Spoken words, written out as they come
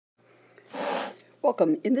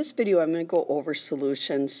Welcome. In this video, I'm going to go over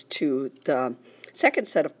solutions to the second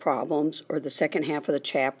set of problems, or the second half of the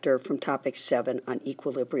chapter from topic 7 on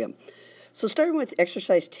equilibrium. So starting with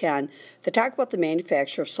exercise 10, they talk about the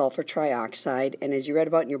manufacture of sulfur trioxide, and as you read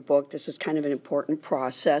about in your book, this is kind of an important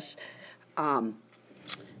process in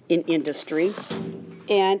industry.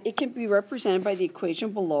 And it can be represented by the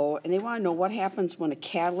equation below, and they want to know what happens when a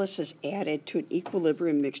catalyst is added to an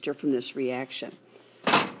equilibrium mixture from this reaction.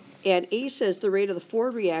 And A says the rate of the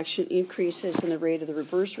forward reaction increases and the rate of the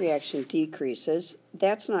reverse reaction decreases.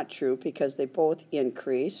 That's not true because they both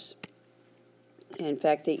increase. In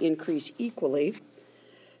fact, they increase equally.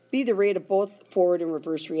 B, the rate of both forward and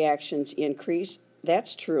reverse reactions increase.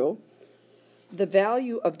 That's true. The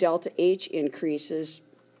value of delta H increases.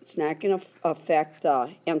 It's not going to affect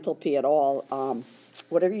the enthalpy at all.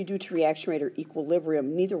 Whatever you do to reaction rate or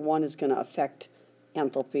equilibrium, neither one is going to affect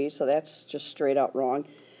enthalpy, so that's just straight out wrong.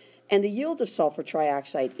 And the yield of sulfur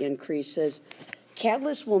trioxide increases.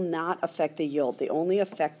 Catalysts will not affect the yield. They only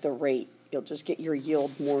affect the rate. You'll just get your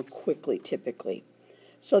yield more quickly, typically.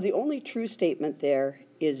 So the only true statement there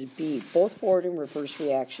is B. Both forward and reverse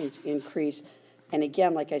reactions increase. And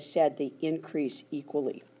again, like I said, they increase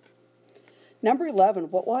equally. Number 11,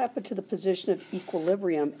 what will happen to the position of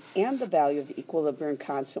equilibrium and the value of the equilibrium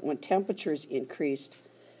constant when temperature is increased?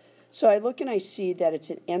 So I look and I see that it's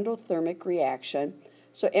an endothermic reaction.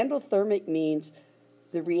 So endothermic means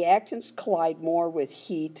the reactants collide more with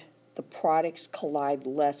heat, the products collide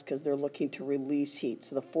less because they're looking to release heat.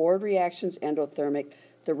 So the forward reaction is endothermic,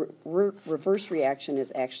 the reverse reaction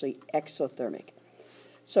is actually exothermic.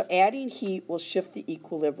 So adding heat will shift the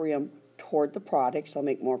equilibrium toward the products. I'll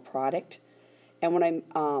make more product. And when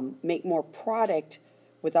I make more product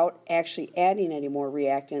without actually adding any more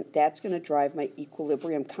reactant, that's going to drive my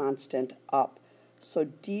equilibrium constant up. So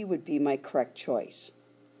D would be my correct choice.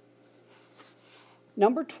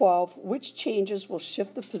 Number 12, which changes will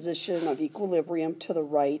shift the position of equilibrium to the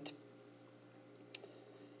right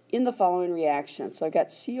in the following reaction? So I've got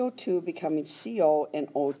CO2 becoming CO and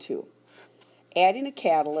O2. Adding a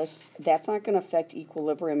catalyst, that's not going to affect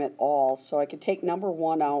equilibrium at all, so I could take number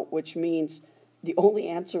 1 out, which means the only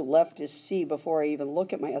answer left is C before I even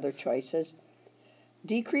look at my other choices.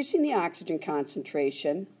 Decreasing the oxygen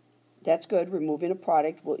concentration, that's good. Removing a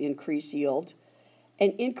product will increase yield.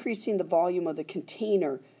 And increasing the volume of the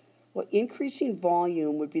container. Well, increasing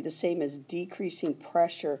volume would be the same as decreasing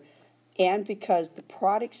pressure, and because the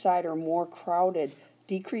product side are more crowded,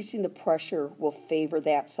 decreasing the pressure will favor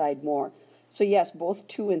that side more. So yes, both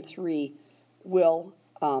 2 and 3 will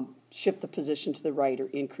shift the position to the right or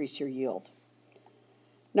increase your yield.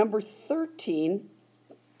 Number 13,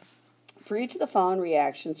 for each of the following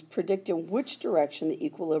reactions, predict in which direction the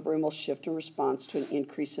equilibrium will shift in response to an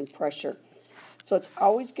increase in pressure. So it's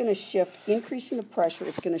always going to shift, increasing the pressure,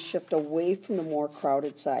 it's going to shift away from the more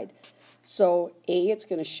crowded side. So A, it's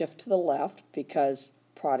going to shift to the left because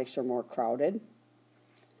products are more crowded.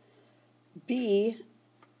 B,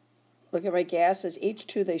 look at my gases.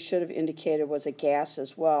 H2 they should have indicated was a gas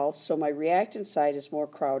as well. So my reactant side is more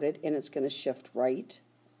crowded and it's going to shift right.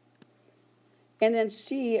 And then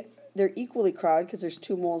C, they're equally crowded because there's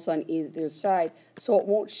 2 moles on either side, so it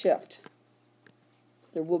won't shift.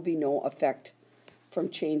 There will be no effect from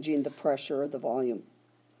changing the pressure or the volume.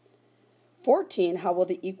 14, how will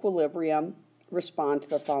the equilibrium respond to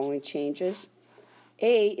the following changes?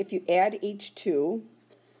 A, if you add H2,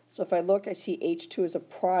 so if I look, I see H2 as a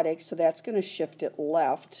product, so that's going to shift it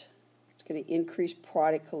left. It's going to increase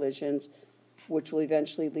product collisions, which will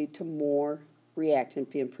eventually lead to more reactant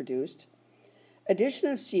being produced.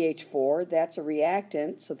 Addition of CH4, that's a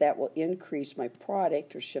reactant, so that will increase my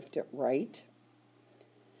product or shift it right.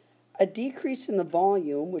 A decrease in the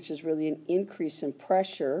volume, which is really an increase in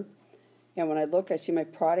pressure. And when I look, I see my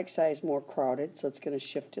product size more crowded, so it's going to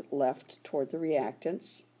shift it left toward the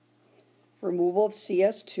reactants. Removal of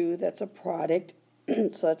CS2, that's a product,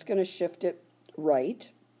 so that's going to shift it right.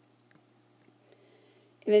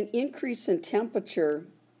 And an increase in temperature,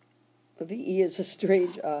 the VE is a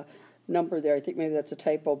strange number there. I think maybe that's a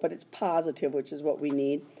typo, but it's positive, which is what we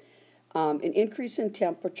need. An increase in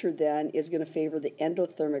temperature then is going to favor the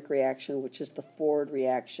endothermic reaction, which is the forward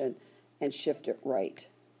reaction, and shift it right.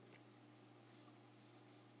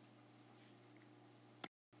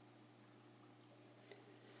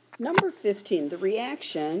 Number 15, the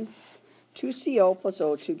reaction 2CO plus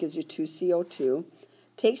O2 gives you 2CO2,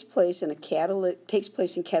 takes place in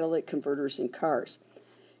catalytic converters in cars.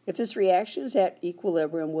 If this reaction is at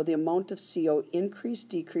equilibrium, will the amount of CO increase,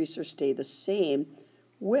 decrease, or stay the same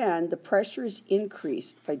when the pressure is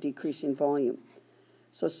increased by decreasing volume?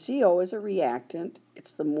 So CO is a reactant.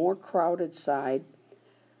 It's the more crowded side.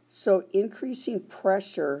 So increasing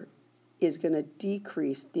pressure is going to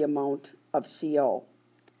decrease the amount of CO.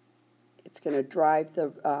 It's going to drive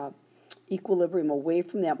the equilibrium away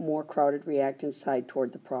from that more crowded reactant side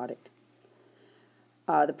toward the product.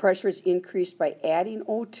 The pressure is increased by adding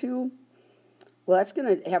O2. Well, that's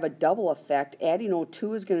going to have a double effect. Adding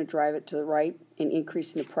O2 is going to drive it to the right, and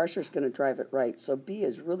increasing the pressure is going to drive it right. So B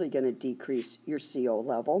is really going to decrease your CO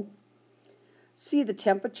level. C, the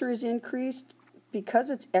temperature is increased. Because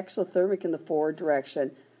it's exothermic in the forward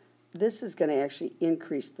direction, this is going to actually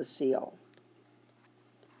increase the CO.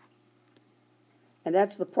 And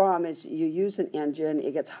that's the problem, is you use an engine,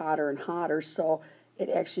 it gets hotter and hotter, so it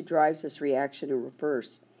actually drives this reaction in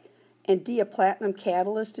reverse. And D, a platinum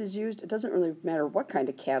catalyst is used. It doesn't really matter what kind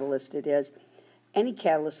of catalyst it is. Any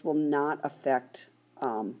catalyst will not affect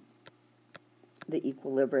the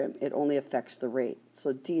equilibrium. It only affects the rate.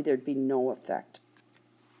 So D, there'd be no effect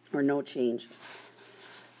or no change.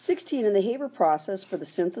 16, in the Haber process for the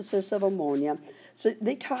synthesis of ammonia. So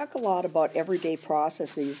they talk a lot about everyday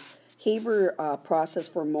processes. Haber process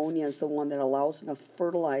for ammonia is the one that allows enough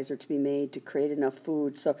fertilizer to be made to create enough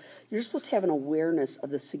food. So you're supposed to have an awareness of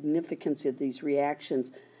the significance of these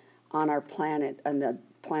reactions on our planet and the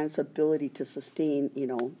planet's ability to sustain,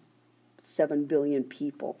 7 billion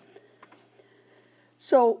people.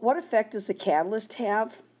 So what effect does the catalyst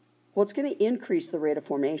have? Well, it's going to increase the rate of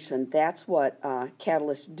formation. That's what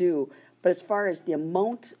catalysts do. But as far as the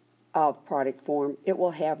amount of product form, it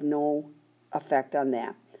will have no effect on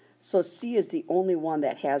that. So C is the only one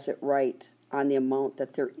that has it right on the amount,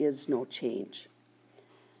 that there is no change.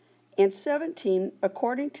 And 17,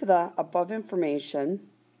 according to the above information,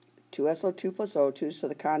 2SO2 plus O2, so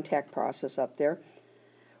the contact process up there,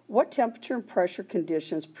 what temperature and pressure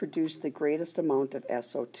conditions produce the greatest amount of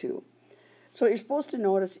SO2? So what you're supposed to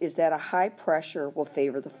notice is that a high pressure will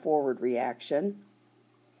favor the forward reaction.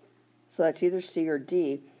 So that's either C or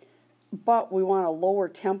D. But we want a lower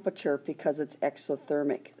temperature because it's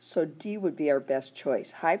exothermic. So D would be our best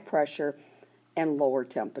choice, high pressure and lower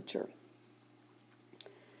temperature.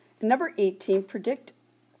 And number 18, predict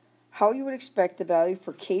how you would expect the value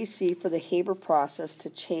for Kc for the Haber process to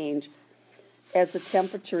change as the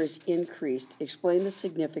temperature is increased. Explain the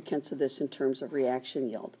significance of this in terms of reaction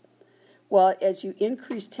yield. Well, as you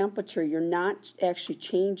increase temperature, you're not actually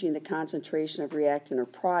changing the concentration of reactant or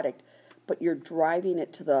product, but you're driving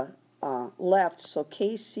it to the left. So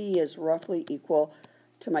Kc is roughly equal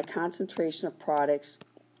to my concentration of products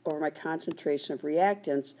over my concentration of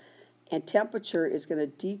reactants, and temperature is going to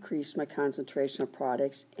decrease my concentration of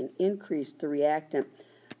products and increase the reactant.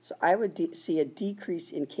 So I would see a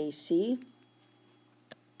decrease in Kc,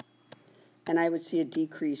 and I would see a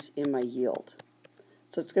decrease in my yield.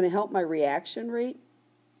 So it's going to help my reaction rate,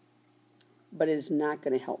 but it is not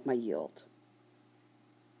going to help my yield.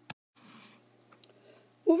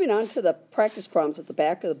 Moving on to the practice problems at the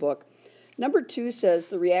back of the book. Number 2 says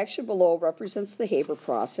the reaction below represents the Haber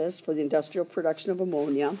process for the industrial production of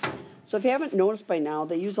ammonia. So if you haven't noticed by now,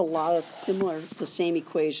 they use a lot of the same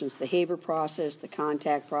equations, the Haber process, the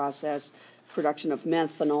contact process, production of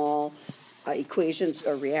methanol, equations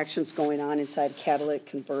or reactions going on inside a catalytic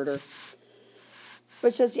converter. But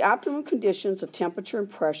it says the optimum conditions of temperature and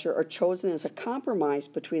pressure are chosen as a compromise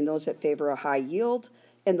between those that favor a high yield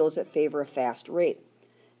and those that favor a fast rate.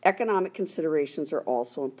 Economic considerations are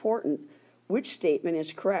also important. Which statement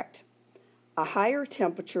is correct? A higher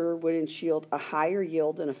temperature would ensure a higher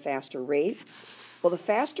yield and a faster rate. Well, the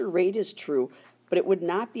faster rate is true, but it would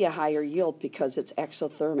not be a higher yield because it's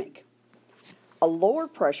exothermic. A lower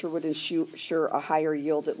pressure would ensure a higher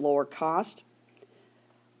yield at lower cost.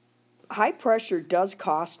 High pressure does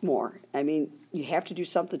cost more. I mean, you have to do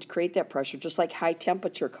something to create that pressure, just like high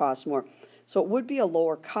temperature costs more. So it would be a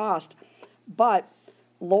lower cost, but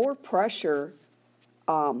lower pressure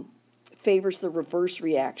favors the reverse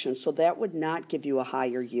reaction, so that would not give you a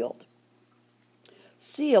higher yield.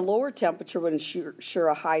 C, a lower temperature would ensure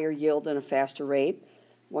a higher yield and a faster rate.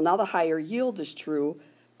 Well, now the higher yield is true,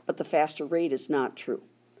 but the faster rate is not true.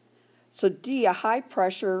 So D, a high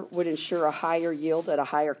pressure would ensure a higher yield at a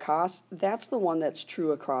higher cost. That's the one that's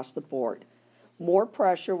true across the board. More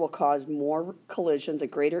pressure will cause more collisions, a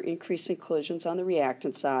greater increase in collisions on the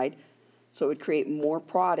reactant side, so it would create more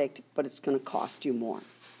product, but it's going to cost you more.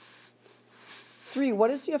 3,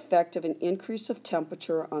 what is the effect of an increase of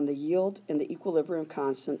temperature on the yield and the equilibrium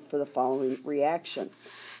constant for the following reaction?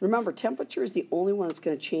 Remember, temperature is the only one that's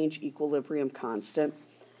going to change equilibrium constant.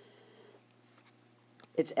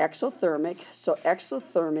 It's exothermic, so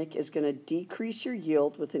exothermic is going to decrease your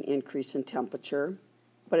yield with an increase in temperature.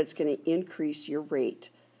 but it's going to increase your rate.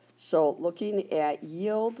 So looking at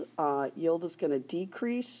yield, yield is going to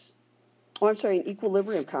decrease. Oh, I'm sorry, an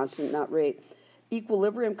equilibrium constant, not rate.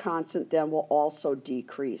 Equilibrium constant then will also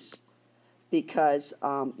decrease because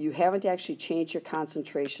you haven't actually changed your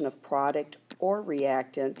concentration of product or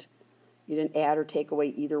reactant. You didn't add or take away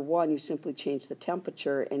either one. You simply changed the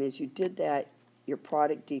temperature, and as you did that, your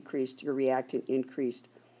product decreased, your reactant increased.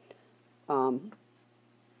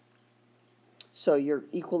 So your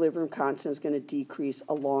equilibrium constant is going to decrease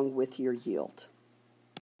along with your yield.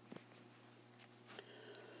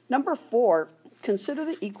 Number 4, consider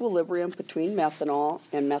the equilibrium between methanol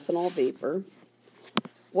and methanol vapor.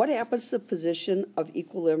 What happens to the position of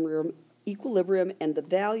equilibrium and the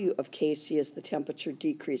value of Kc as the temperature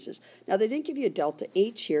decreases? Now, they didn't give you a delta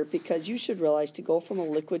H here because you should realize to go from a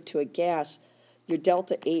liquid to a gas, your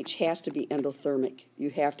delta H has to be endothermic. You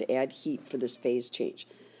have to add heat for this phase change.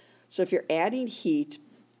 So if you're adding heat,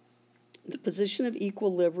 the position of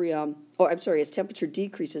equilibrium, as temperature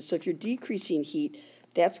decreases, so if you're decreasing heat,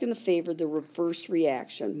 that's going to favor the reverse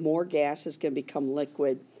reaction. More gas is going to become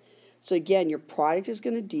liquid. So again, your product is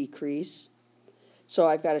going to decrease. So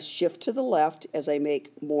I've got to shift to the left as I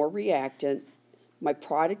make more reactant. My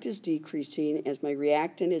product is decreasing as my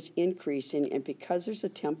reactant is increasing, and because there's a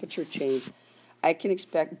temperature change, I can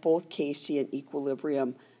expect both Kc and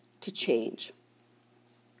equilibrium to change.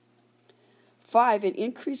 5, an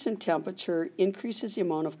increase in temperature increases the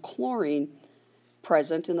amount of chlorine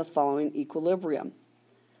present in the following equilibrium.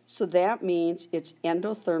 So that means it's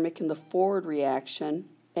endothermic in the forward reaction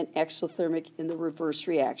and exothermic in the reverse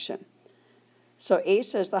reaction. So A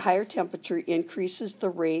says the higher temperature increases the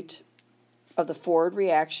rate of the forward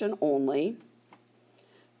reaction only.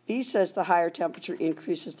 B says the higher temperature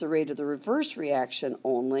increases the rate of the reverse reaction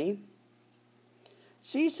only.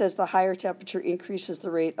 C says the higher temperature increases the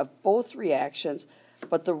rate of both reactions,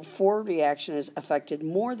 but the forward reaction is affected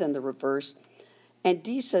more than the reverse. And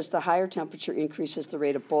D says the higher temperature increases the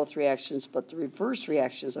rate of both reactions, but the reverse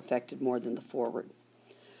reaction is affected more than the forward.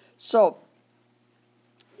 So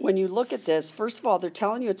when you look at this, first of all, they're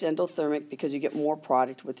telling you it's endothermic because you get more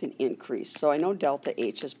product with an increase. So I know delta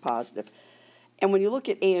H is positive. And when you look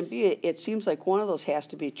at A and B, it seems like one of those has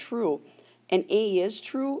to be true. And A is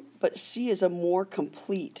true, but C is a more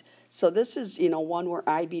complete. So this is, one where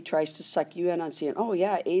IB tries to suck you in on saying, oh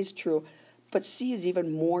yeah, A is true, but C is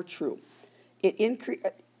even more true.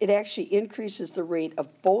 It actually increases the rate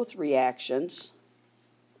of both reactions.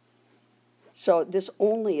 So this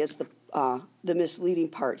only is the misleading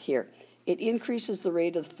part here. It increases the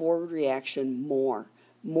rate of the forward reaction more.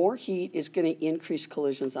 More heat is going to increase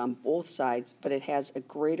collisions on both sides, but it has a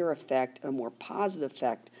greater effect, a more positive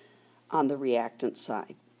effect on the reactant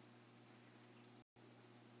side.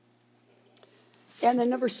 And then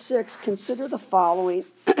number 6, consider the following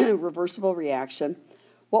reversible reaction.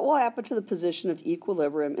 What will happen to the position of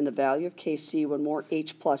equilibrium and the value of Kc when more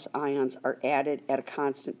H plus ions are added at a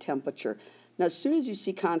constant temperature? Now, as soon as you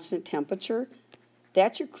see constant temperature,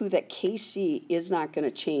 that's your clue that Kc is not going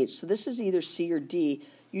to change. So this is either C or D.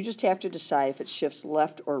 You just have to decide if it shifts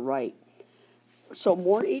left or right. So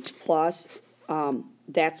more H plus,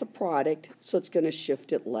 that's a product, so it's going to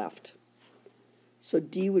shift it left. So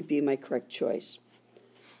D would be my correct choice.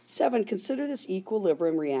 7, consider this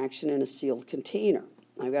equilibrium reaction in a sealed container.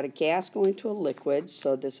 I've got a gas going to a liquid,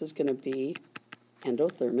 so this is going to be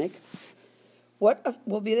endothermic. What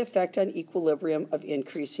will be the effect on equilibrium of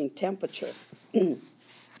increasing temperature?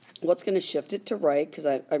 What's going to shift it to right? Because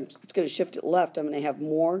it's going to shift it left. I'm going to have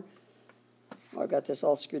more. Oh, I've got this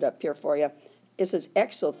all screwed up here for you. This is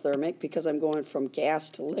exothermic because I'm going from gas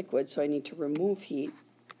to liquid, so I need to remove heat.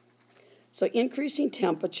 So increasing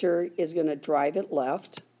temperature is going to drive it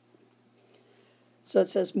left. So it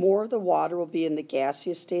says more of the water will be in the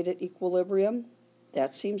gaseous state at equilibrium.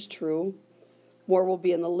 That seems true. More will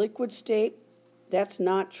be in the liquid state. That's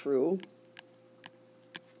not true.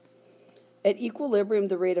 At equilibrium,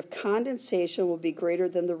 the rate of condensation will be greater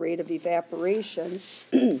than the rate of evaporation.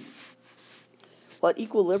 Well, at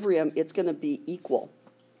equilibrium, it's going to be equal.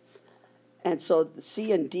 And so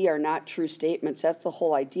C and D are not true statements. That's the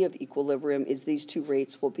whole idea of equilibrium, is these two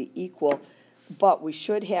rates will be equal. But we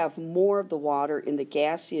should have more of the water in the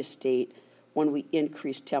gaseous state when we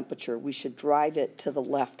increase temperature. We should drive it to the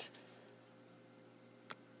left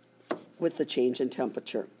with the change in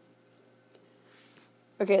temperature.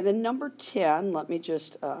 Okay, then number 10, let me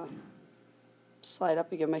just slide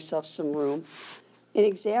up and give myself some room. An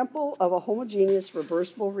example of a homogeneous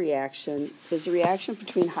reversible reaction is the reaction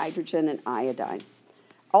between hydrogen and iodine.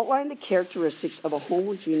 Outline the characteristics of a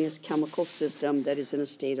homogeneous chemical system that is in a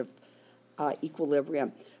state of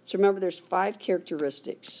equilibrium. So remember, there's 5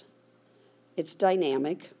 characteristics. It's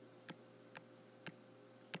dynamic.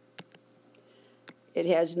 It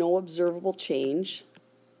has no observable change.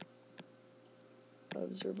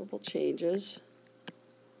 Observable changes.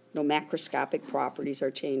 No macroscopic properties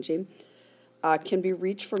are changing. Can be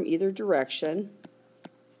reached from either direction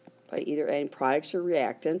by either adding products or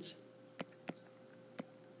reactants.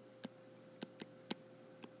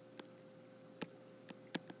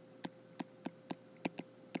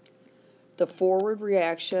 The forward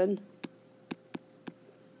reaction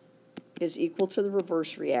is equal to the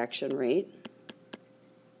reverse reaction rate.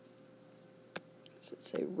 So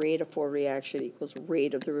let's say rate of forward reaction equals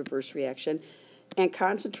rate of the reverse reaction. And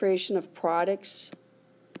concentration of products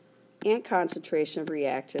and concentration of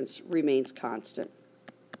reactants remains constant.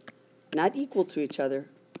 Not equal to each other,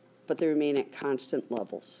 but they remain at constant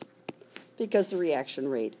levels because the reaction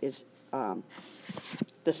rate is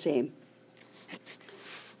the same.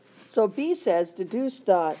 So B says, deduce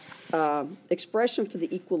the expression for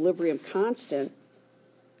the equilibrium constant.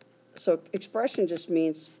 So expression just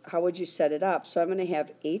means how would you set it up? So I'm going to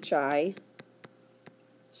have HI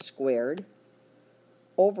squared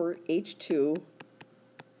over H2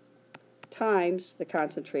 times the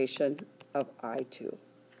concentration of I2.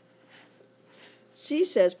 C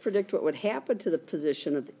says, predict what would happen to the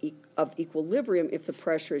position of equilibrium if the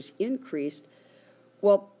pressure is increased.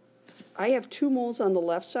 Well, I have 2 moles on the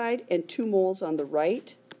left side and 2 moles on the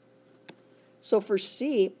right. So for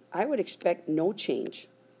C, I would expect no change.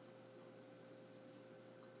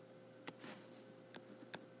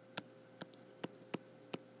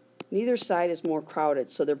 Neither side is more crowded,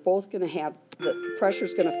 so they're both going to have, the pressure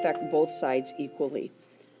is going to affect both sides equally.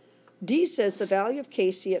 D says the value of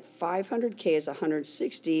Kc at 500 K is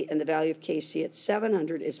 160 and the value of Kc at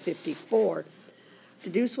 700 is 54.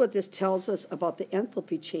 Deduce what this tells us about the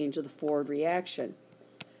enthalpy change of the forward reaction.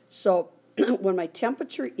 So when my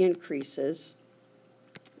temperature increases,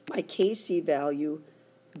 my Kc value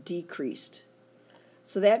decreased.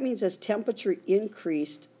 So that means as temperature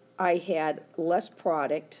increased, I had less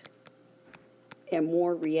product and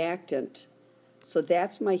more reactant. So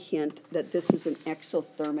that's my hint that this is an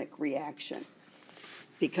exothermic reaction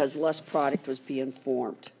because less product was being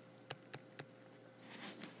formed.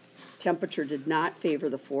 Temperature did not favor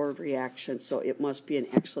the forward reaction, so it must be an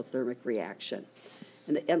exothermic reaction.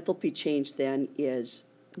 And the enthalpy change then is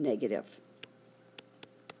negative.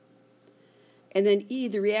 And then E,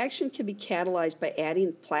 the reaction can be catalyzed by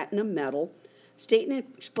adding platinum metal. State and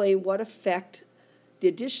explain what effect the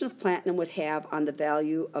addition of platinum would have on the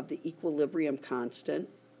value of the equilibrium constant.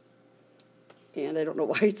 And I don't know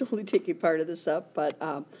why it's only taking part of this up, but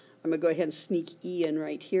I'm going to go ahead and sneak E in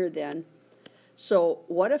right here then. So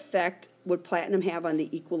what effect would platinum have on the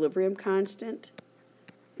equilibrium constant?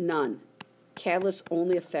 None. Catalysts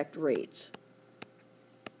only affect rates.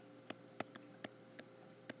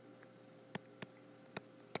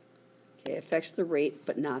 Okay, it affects the rate,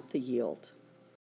 but not the yield.